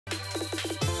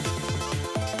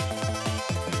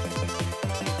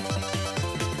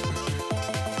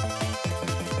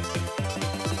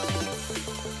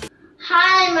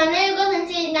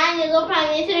years old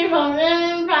primary 3 from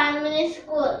Raymond Primary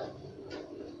School.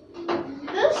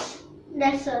 This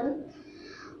lesson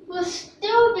will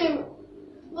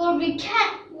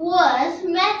was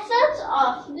methods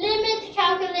of limit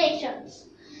calculations.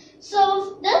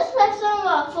 So this lesson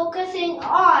we're focusing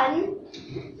on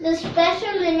the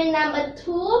special limit number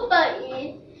 2, but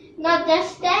not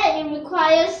just that, it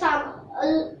requires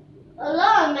a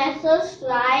lot of methods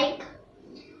like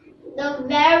the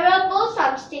variable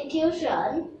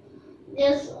substitution.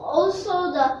 There's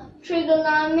also the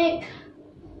trigonometric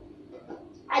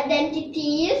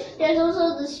identities. There's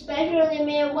also the special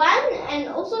limit 1 and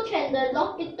also the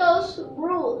L'Hopital's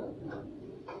rule.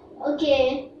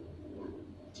 Okay.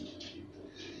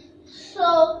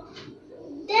 So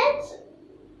that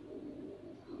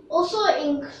also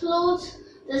includes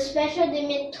the special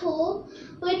limit 2,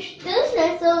 which this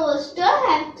lesson will still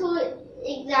have 2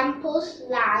 examples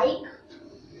like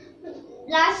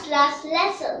last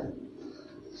lesson.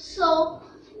 So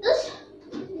this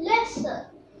lesson,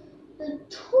 the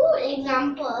 2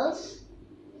 examples,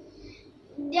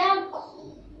 they are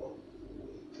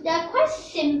quite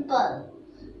simple,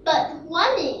 but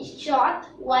one is short,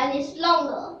 one is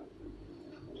longer.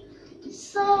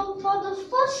 So for the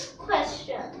first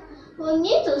question, we'll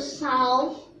need to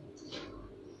solve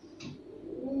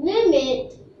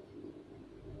limit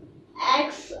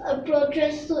x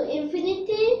approaches to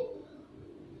infinity,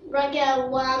 bracket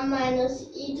 1 minus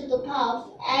e to the power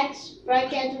of x,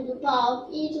 bracket to the power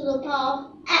of e to the power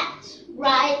of x,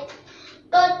 right?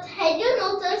 But had you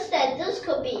noticed that this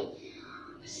could be?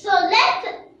 So let's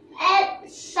add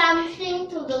something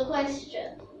to the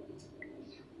question.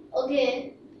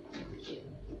 Okay.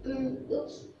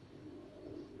 Oops.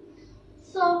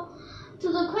 So to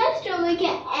the question we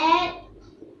can add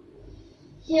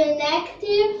here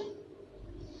negative.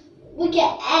 We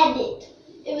can add it.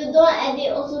 If we don't add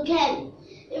it, also can.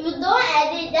 If we don't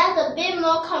add it, that's a bit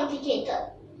more complicated.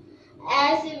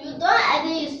 As if you don't add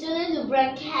it, you still need to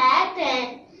bracket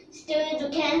and still need to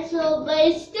cancel, but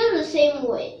it's still the same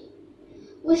way.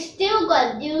 We still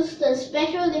got to use the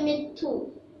special limit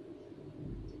 2.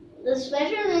 The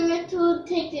special limit 2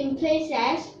 takes in place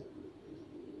as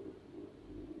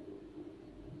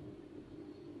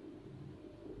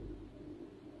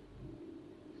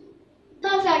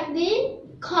perfectly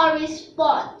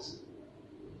corresponds.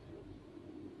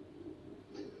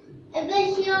 And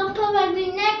then here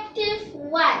perfectly negative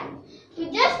 1.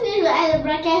 We just need to add a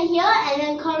bracket here and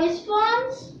then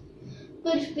corresponds,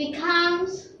 which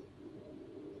becomes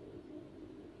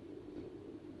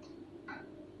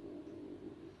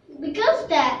because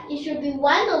that it should be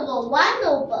 1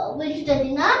 over, which the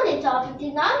denominator of the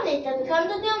denominator becomes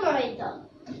the numerator.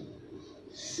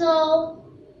 So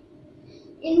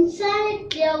inside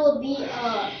there will be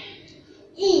a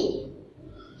e.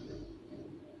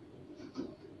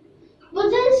 But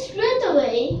then straight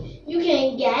away you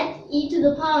can get e to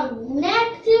the power of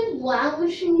negative 1,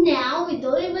 which now we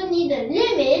don't even need a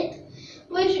limit,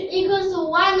 which equals to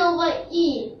 1 over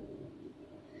e.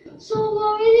 So we're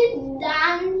already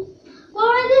done. We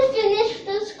already finished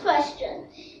this question.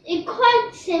 It's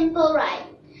quite simple, right?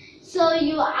 So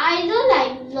you either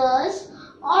like this,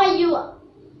 or you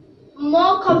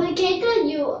more complicated,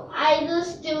 you either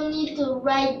still need to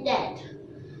write that.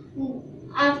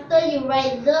 After you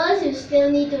write this, you still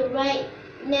need to write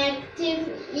negative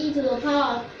e to the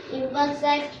power of inverse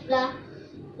x blah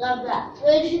blah blah.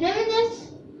 Which let me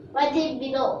just write it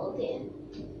below, okay?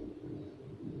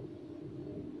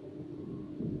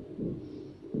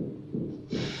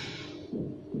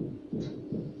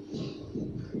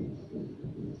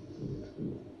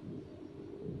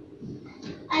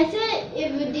 I said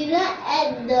if we didn't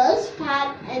add this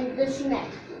part and this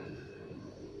next,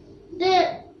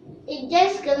 then it's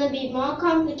just gonna be more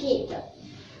complicated.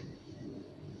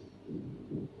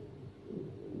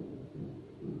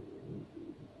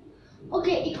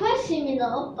 Okay, it's quite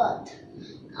similar, but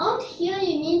out here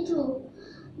you need to,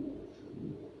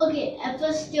 okay, at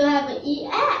first still have an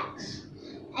ex,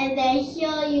 and then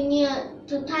here you need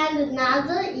to times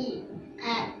another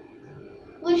ex,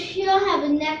 which here have a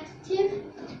negative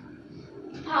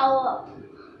power,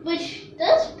 which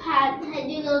this part,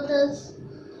 had you noticed,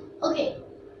 okay,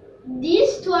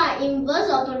 these two are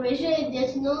inverse operation if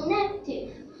there's no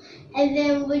negative, and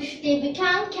then which they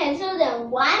become cancelled and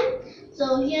 1,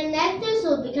 so here negative,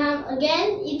 so become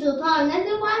again e to the power of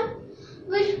negative 1,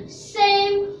 which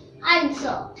same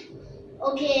answer,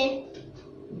 okay.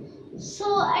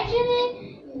 So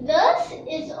actually this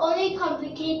is only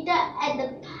complicated at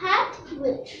the part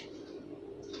which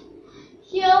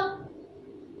here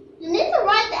you need to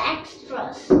write the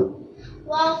extras.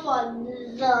 Well, for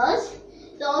this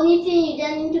The only thing you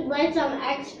just need to write some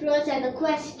extras and the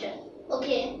question.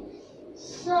 Okay.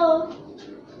 So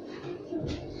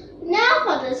now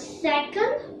for the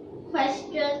second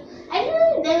question.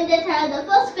 Actually, let me just tell you the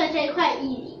first question is quite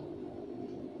easy.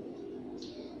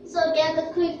 So get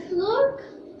a quick look.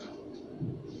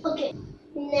 Okay.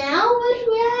 Now we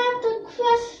have the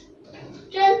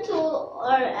question 2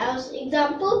 or else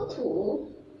example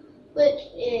 2, which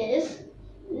is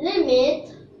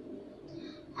limit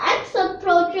x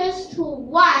approaches to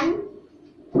 1,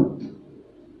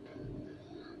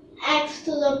 x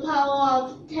to the power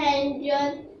of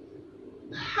tangent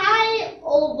pi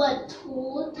over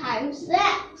 2 times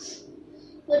x,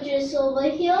 which is over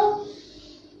here,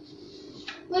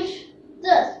 which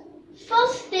does.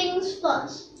 First things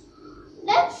first.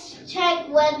 Let's check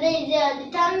whether it's a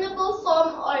determinable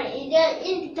form or it's an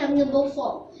indeterminable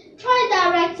form. Try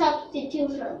direct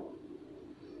substitution.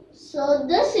 So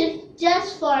this is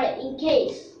just for in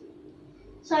case.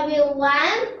 Substitute 1,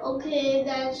 okay,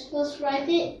 let's first write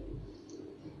it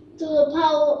to the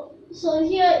power. So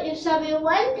here if substitute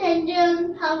 1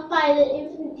 tangent half pi to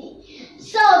infinity.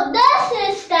 So this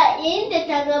is the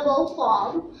indeterminable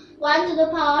form, 1 to the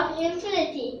power of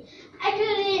infinity.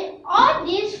 Actually, all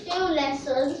these few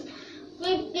lessons,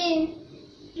 we've been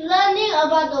learning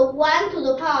about the 1 to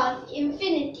the power of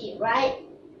infinity, right?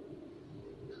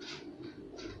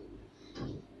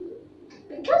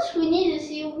 Because we need to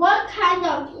see what kind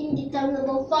of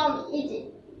indeterminable form is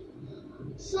it.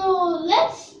 So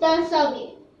let's start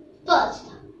solving.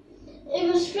 First, if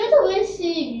you straight away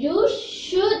see, you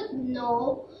should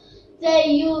know that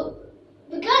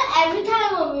because every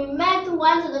time when we met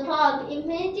 1 to the power of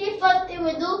infinity, first thing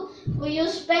we do, we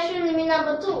use special limit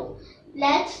number 2.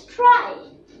 Let's try.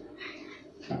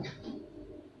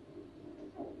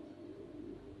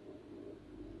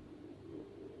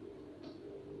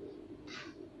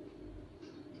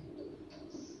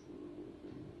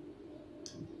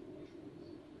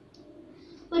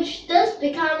 Which thus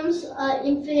becomes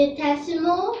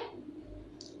infinitesimal,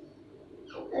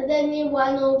 and then we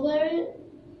 1 over it.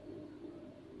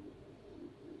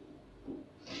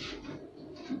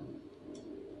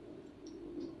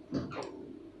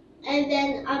 And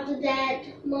then after that,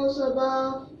 most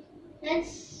above, let's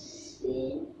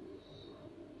see.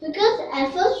 Because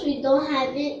at first we don't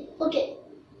have it. Okay,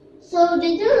 so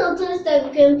did you notice that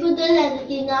we can put this as a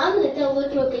denominator,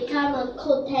 which will become a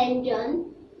cotangent?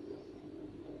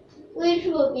 Which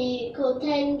will be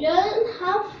cotangent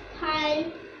half pi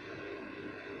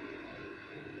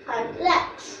times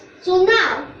x. So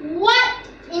now, what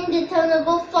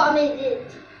indeterminable form is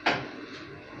it?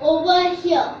 Over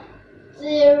here.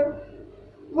 0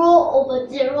 over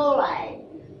 0, right?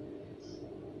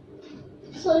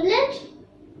 So let's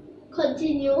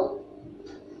continue.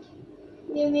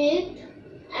 Limit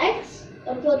x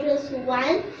approaches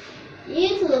 1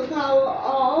 e to the power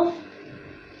of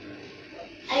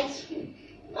x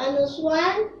minus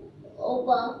 1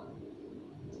 over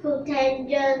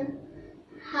cotangent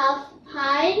half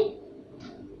pi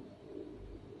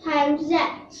times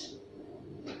x.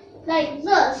 Like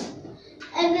this.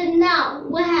 And then now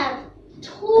we have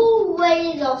 2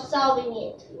 ways of solving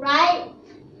it, right?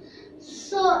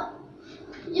 So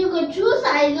you could choose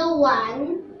either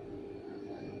one.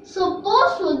 So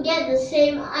both will get the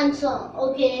same answer,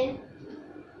 okay?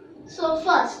 So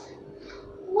first,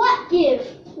 what if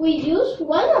we use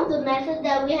one of the methods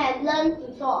that we had learned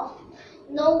before?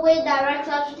 No way direct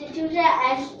substitution,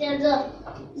 as there's a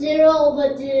 0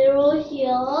 over 0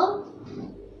 here.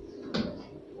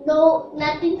 No,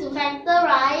 nothing to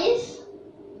factorize,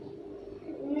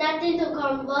 nothing to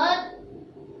convert.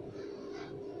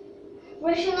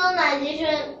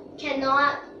 Rationalization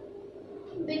cannot,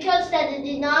 because that the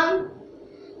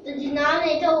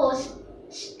denominator will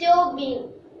still be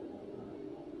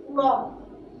wrong.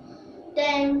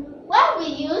 Then what we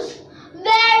use?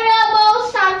 Variable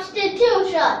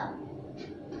substitution.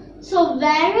 So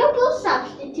variable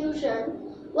substitution,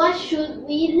 what should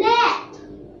we let?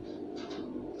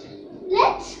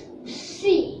 Let's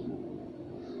see.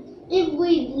 If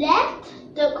we let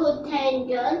the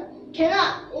cotangent,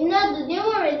 cannot, the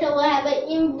numerator will have an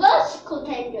inverse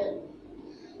cotangent.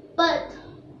 But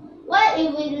what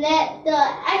if we let the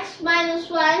x minus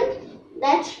 1?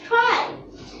 Let's try.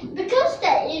 Because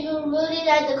that if you really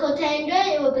like the cotangent,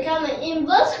 it will become an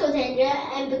inverse cotangent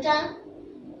and become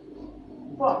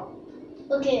 4.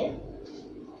 Okay.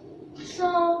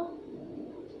 So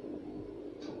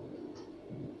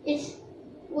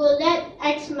we'll let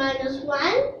x minus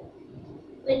 1,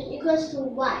 which equals to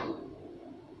y.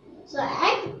 So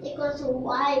x equals to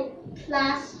y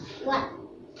plus 1.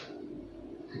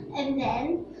 And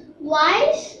then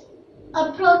y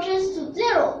approaches to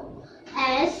 0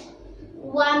 as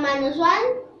 1 minus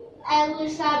 1 and will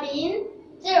start being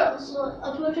 0, so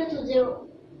approaches to 0.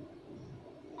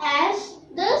 As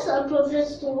this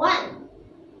approaches to 1.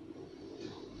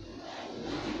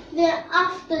 Then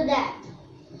after that,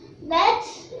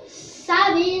 let's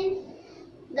sub in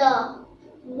the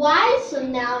y, so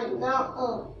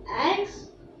now x.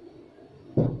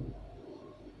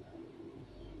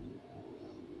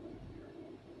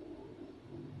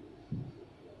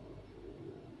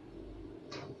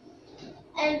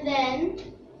 And then,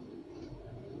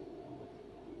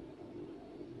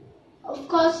 of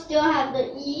course, still have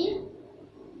the e.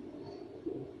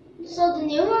 So the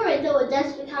numerator will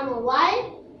just become a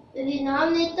y. The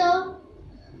denominator,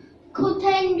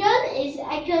 cotangent is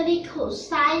actually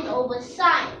cosine over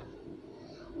sine,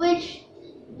 which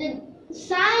the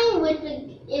sine, which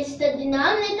is the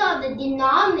denominator of the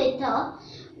denominator,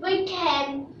 we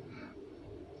can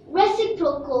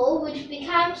reciprocal, which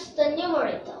becomes the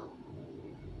numerator.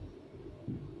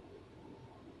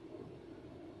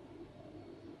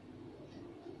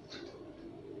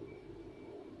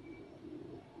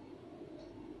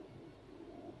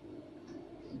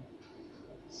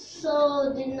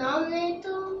 So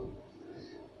denominator,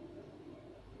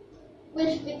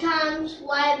 which becomes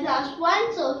y plus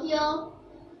 1, so here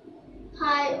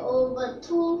pi over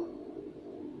 2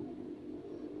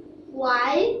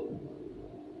 y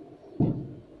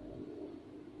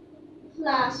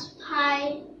plus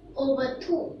pi over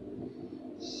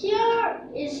 2. Here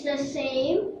is the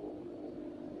same.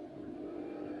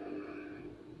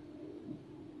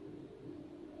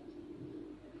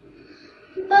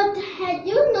 But had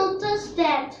you noticed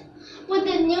that with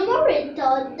the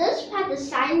numerator, this part of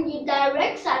sine, you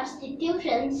direct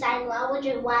substitution, sine 1, which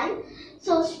is 1.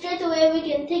 So straight away we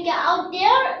can take it out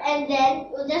there and then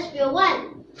it will just be a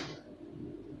 1.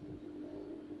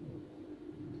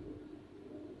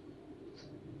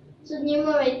 So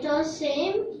numerator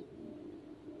same.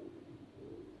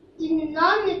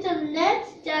 Denominator,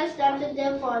 let's just leave it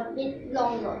there for a bit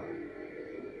longer.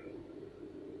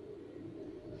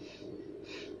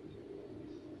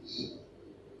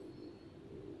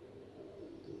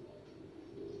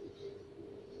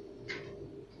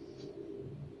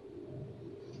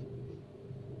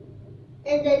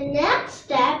 And the next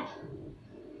step,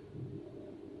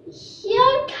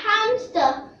 here comes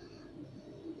the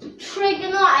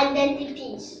trigonal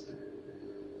identities,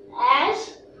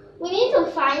 as we need to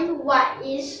find what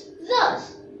is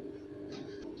this.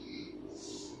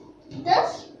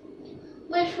 This,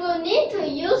 which we'll need to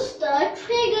use the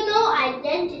trigonal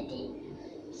identity.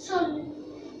 So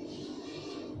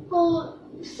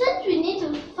since we need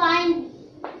to find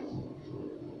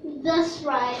this,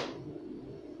 right?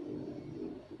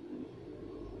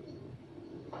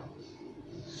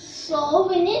 So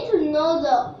we need to know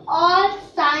the all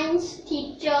science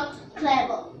teacher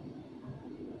clever.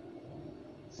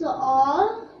 So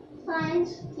all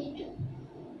science teacher.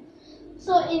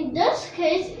 So in this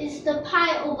case, it's the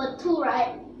pi over 2,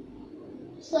 right?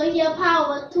 So here pi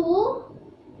over 2.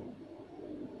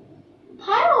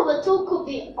 Pi over 2 could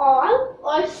be all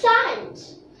or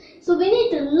science. So we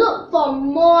need to look for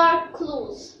more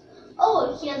clues.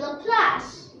 Oh, here's a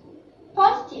plus,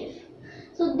 positive.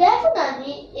 So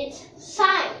definitely it's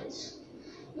science.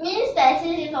 Means that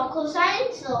since it's a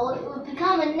cosine, so it will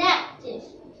become a negative.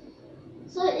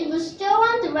 So if you still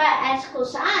want to write as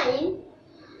cosine,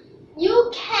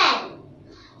 you can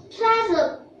plus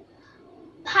a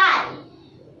pi.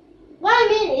 What I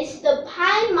mean is the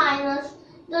pi minus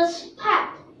this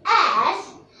part,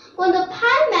 as when the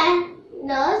pi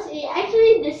minus is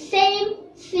actually the same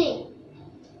thing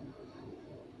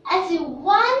as in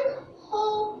one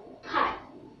whole pi.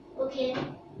 Okay.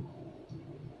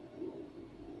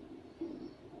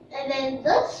 And then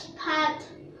this part,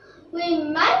 we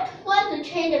might want to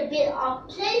change a bit of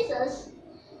places,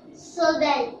 so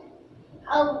that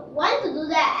I want to do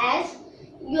that as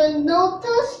you'll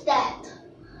notice that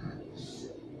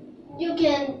you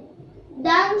can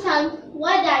done some,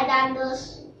 why did I done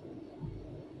this?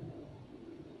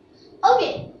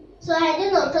 Okay, so have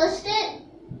you noticed it?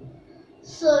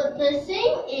 So the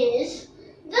thing is,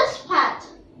 this part,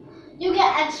 you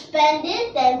can expand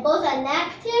it, then both are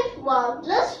negative, while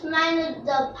this minus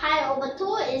the pi over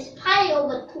 2 is pi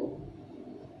over 2,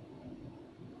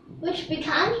 which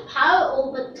becomes pi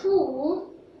over 2.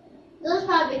 This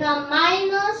part becomes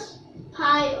minus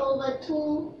pi over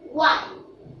 2y.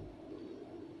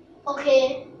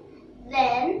 Okay,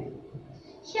 then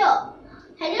here,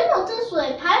 have you noticed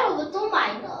when pi over 2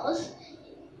 minus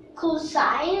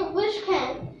cosine, which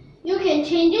you can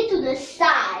change it to the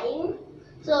sine,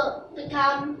 so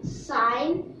become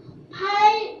sine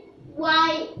pi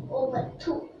y over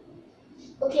 2.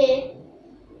 Okay,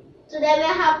 so then we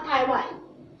have pi y.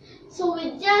 So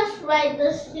we just write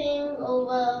this thing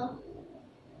over.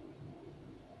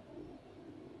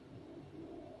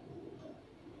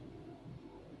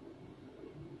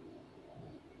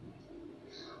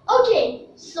 Okay,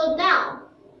 so now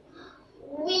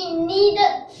we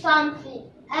needed something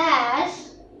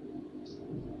as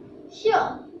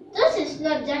here. This is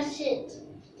not just it.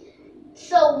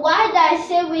 So why did I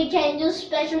say we can use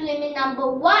special limit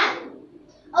number 1?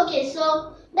 Okay,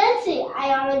 so let's see.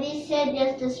 I already said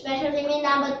there's the special limit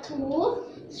number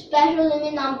 2, special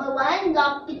limit number 1,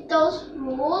 L'Hopital's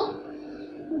rule,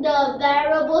 the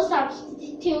variable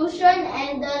substitution,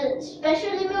 and the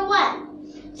special limit 1.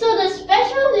 So the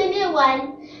special limit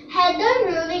 1 hadn't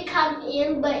really come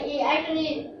in, but it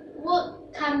actually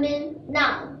would come in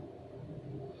now.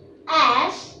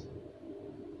 As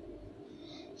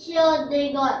here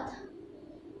they got,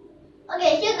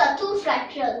 okay, here got two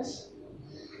fractions.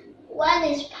 One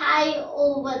is pi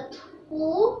over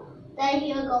 2, then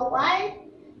here got 1,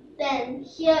 then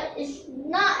here is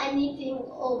not anything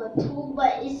over 2,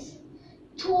 but it's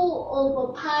 2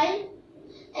 over pi,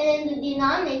 and then the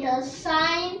denominator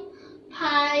sine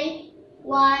pi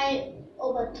y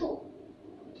over 2.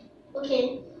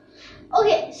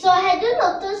 Okay, so have you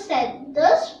noticed that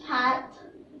this part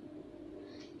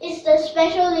is the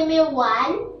special limit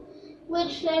 1,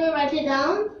 which, let me write it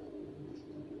down.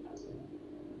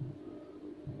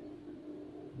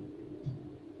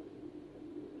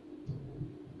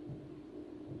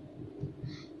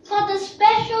 For the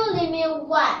special limit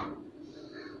 1,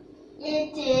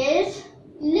 it is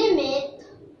limit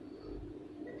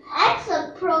x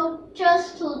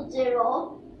approaches to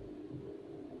 0,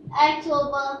 x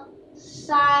over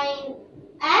sine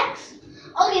x.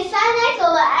 Okay, sine x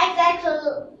over x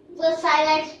over sine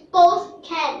x both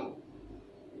can,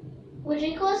 which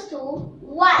equals to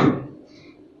 1,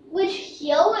 which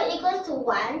here will equal to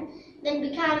 1, then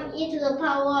become e to the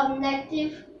power of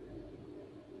negative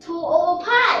 2 over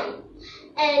pi.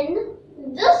 And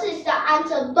this is the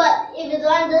answer, but if you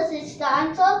want this is the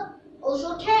answer,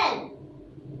 also can.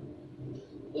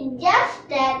 It's just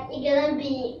that it's gonna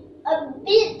be a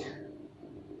bit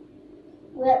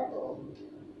weird.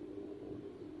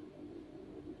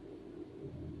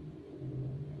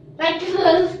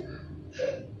 Because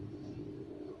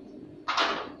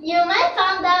you might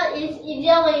find out it's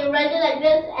easier when you write it like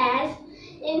this, as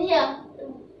in here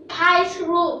pi's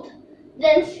root,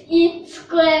 then e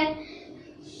squared.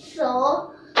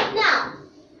 So now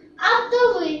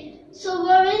after we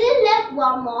already left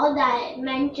one more that I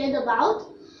mentioned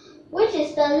about, which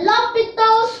is the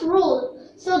L'Hopital's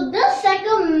rule. So the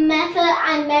second method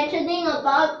I'm mentioning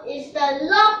about is the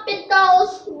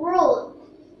L'Hopital's rule.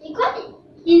 It's quite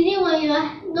easy when you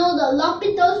know the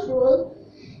L'Hopital's rule.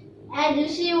 As you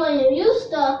see, when you use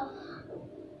the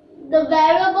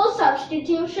variable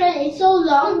substitution is so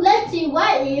long. Let's see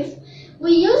what if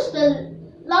we use the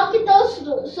L'Hopital's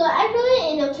rule. So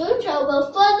actually in the future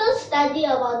we'll further study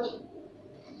about it.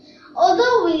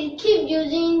 Although we keep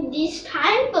using this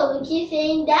time, but we keep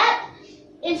saying that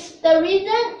the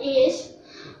reason is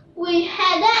we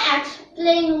hadn't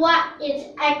explained what it's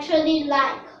actually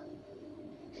like.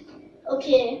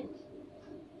 Okay.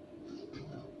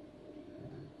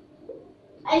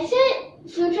 I said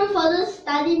future further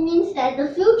study means that the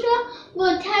future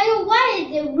will tell you what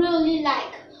is it really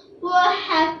like. We'll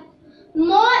have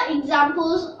more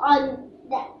examples on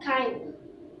that kind.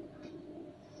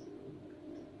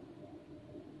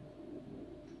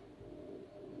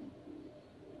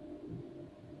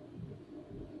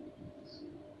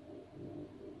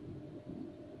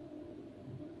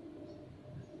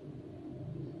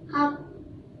 Have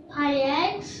pi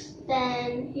x,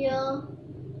 then here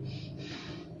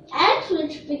x,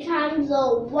 which becomes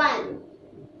a 1.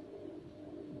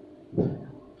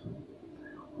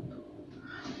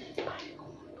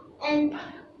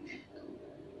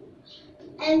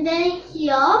 And then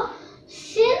here,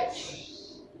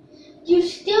 since you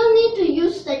still need to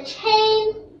use the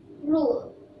chain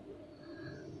rule,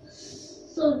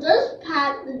 so this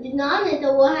part, the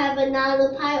denominator, will have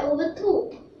another pi over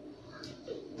 2.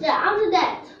 Then after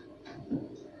that,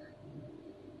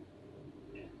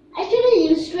 actually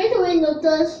you straight away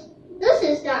notice this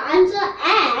is the answer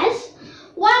as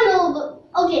 1 over,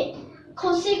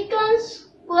 cosecant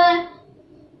square,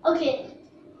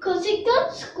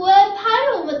 cosecant square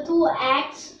pi over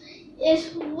 2x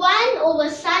is 1 over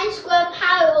sine square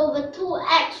pi over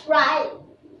 2x, right?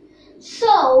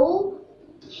 So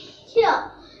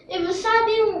here, if you sub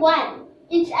in 1,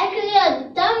 it's actually a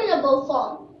determinable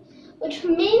form. which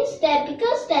means that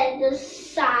because that the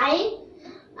sine,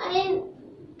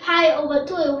 pi over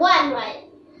 2 is 1, right?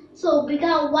 So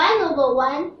become 1 over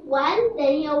 1, 1,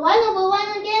 then here 1 over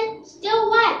 1 again, still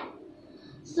 1.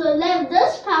 So left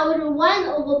this power to 1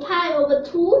 over pi over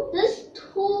 2, this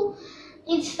 2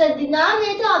 is the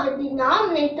denominator of the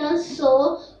denominator,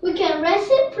 so we can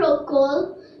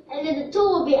reciprocal, and then the 2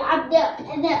 will be up there,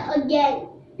 and then again,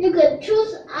 you could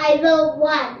choose either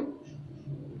one.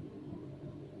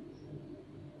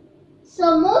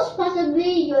 So most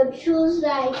possibly you'll choose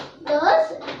like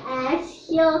this, as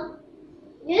here.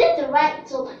 You need to write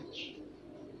so much.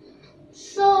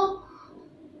 So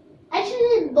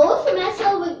actually both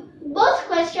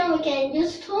questions we can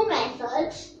use 2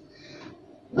 methods.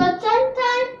 But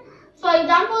sometimes, for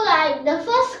example, like the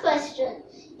first question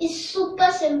is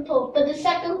super simple, but the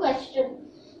second question,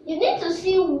 you need to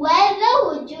see whether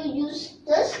would you use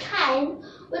this kind,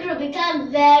 which will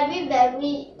become very,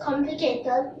 very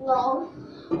complicated, long,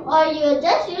 or you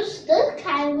just use this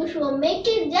kind, which will make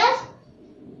it just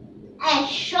as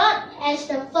short as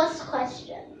the first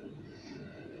question.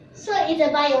 So it's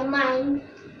about your mind.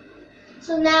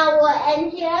 So now we'll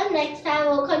end here. Next time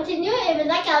we'll continue. If you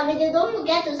like our video, don't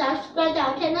forget to subscribe to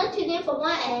our channel. Tune in for more,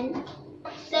 and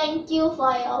thank you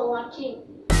for your watching.